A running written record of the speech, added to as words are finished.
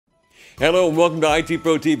Hello and welcome to IT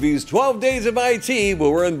Pro TV's 12 Days of IT,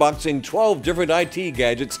 where we're unboxing 12 different IT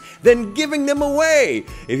gadgets, then giving them away.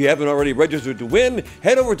 If you haven't already registered to win,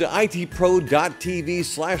 head over to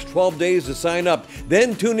itpro.tv/12 days to sign up.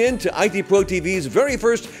 Then tune in to IT Pro TV's very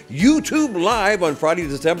first YouTube Live on Friday,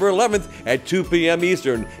 December 11th at 2 p.m.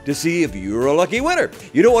 Eastern to see if you're a lucky winner.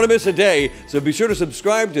 You don't want to miss a day, so be sure to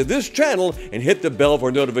subscribe to this channel and hit the bell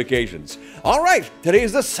for notifications. All right, today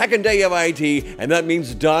is the second day of IT, and that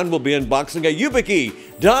means Don will be unboxing a Yubikey.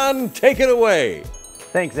 Don, take it away.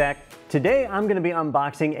 Thanks, Zach. Today I'm going to be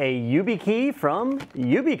unboxing a Yubikey from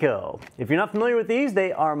Yubico. If you're not familiar with these,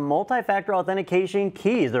 they are multi-factor authentication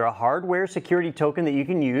keys. They're a hardware security token that you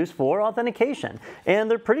can use for authentication.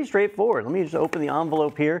 And they're pretty straightforward. Let me just open the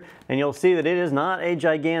envelope here and you'll see that it is not a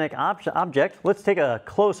gigantic object. Let's take a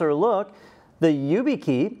closer look. The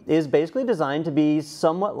Yubikey is basically designed to be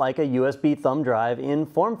somewhat like a USB thumb drive in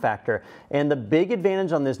form factor. And the big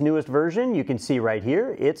advantage on this newest version, you can see right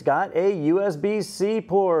here, it's got a USB-C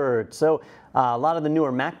port. So a lot of the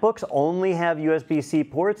newer MacBooks only have USB-C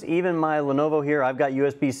ports. Even my Lenovo here, I've got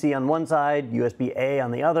USB-C on one side, USB-A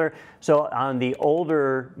on the other. So on the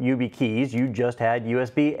older Yubikeys, you just had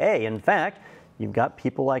USB-A. In fact, you've got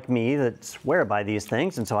people like me that swear by these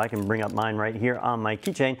things, and so I can bring up mine right here on my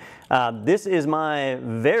keychain. This is my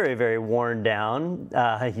very, very worn down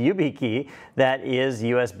Yubikey that is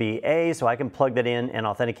USB-A, so I can plug that in and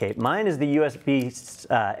authenticate. Mine is the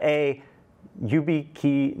USB-A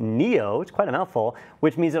Yubikey Neo. It's quite a mouthful,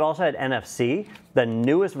 which means it also had NFC. The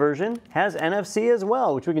newest version has NFC as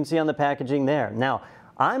well, which we can see on the packaging there. Now,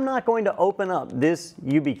 I'm not going to open up this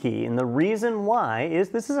Yubikey, and the reason why is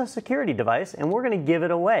this is a security device and we're going to give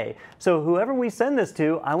it away. So whoever we send this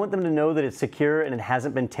to, I want them to know that it's secure and it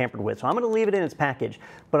hasn't been tampered with. So I'm going to leave it in its package,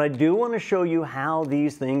 but I do want to show you how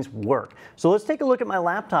these things work. So let's take a look at my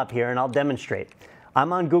laptop here and I'll demonstrate.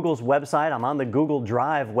 I'm on Google's website, I'm on the Google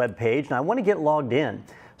Drive webpage, and I want to get logged in.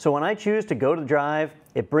 So when I choose to go to Drive,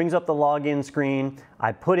 it brings up the login screen.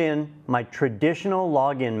 I put in my traditional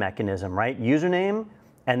login mechanism, right? Username,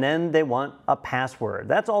 and then they want a password.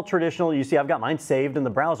 That's all traditional. You see, I've got mine saved in the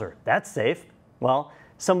browser. That's safe. Well,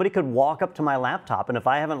 somebody could walk up to my laptop, and if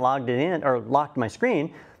I haven't logged it in or locked my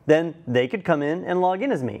screen, then they could come in and log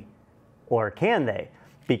in as me. Or can they?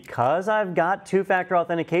 Because I've got two-factor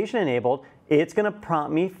authentication enabled, it's going to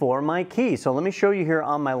prompt me for my key. So let me show you here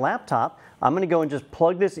on my laptop. I'm going to go and just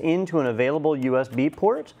plug this into an available USB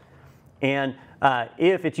port. And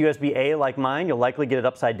if it's USB-A like mine, you'll likely get it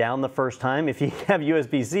upside down the first time. If you have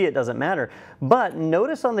USB-C, it doesn't matter. But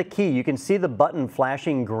notice on the key, you can see the button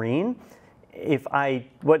flashing green.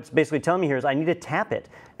 What's basically telling me here is I need to tap it.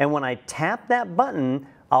 And when I tap that button,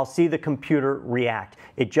 I'll see the computer react.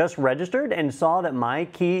 It just registered and saw that my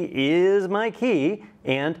key is my key,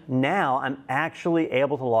 and now I'm actually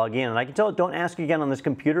able to log in. And I can tell it, don't ask again on this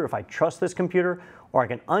computer if I trust this computer, or I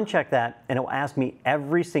can uncheck that and it will ask me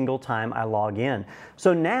every single time I log in.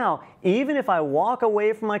 So now, even if I walk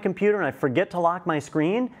away from my computer and I forget to lock my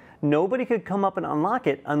screen, nobody could come up and unlock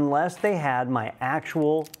it unless they had my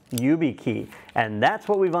actual Yubikey. And that's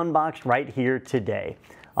what we've unboxed right here today.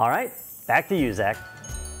 All right, back to you, Zach.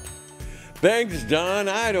 Thanks, Don.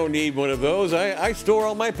 I don't need one of those. I store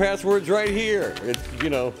all my passwords right here. It's, you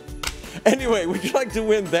know. Anyway, would you like to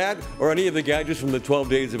win that or any of the gadgets from the 12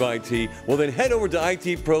 Days of IT? Well, then head over to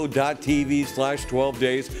itpro.tv/12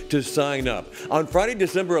 days to sign up. On Friday,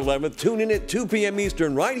 December 11th, tune in at 2 p.m.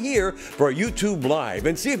 Eastern right here for a YouTube Live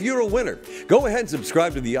and see if you're a winner. Go ahead and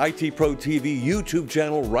subscribe to the IT Pro TV YouTube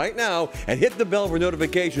channel right now and hit the bell for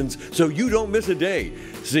notifications so you don't miss a day.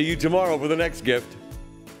 See you tomorrow for the next gift.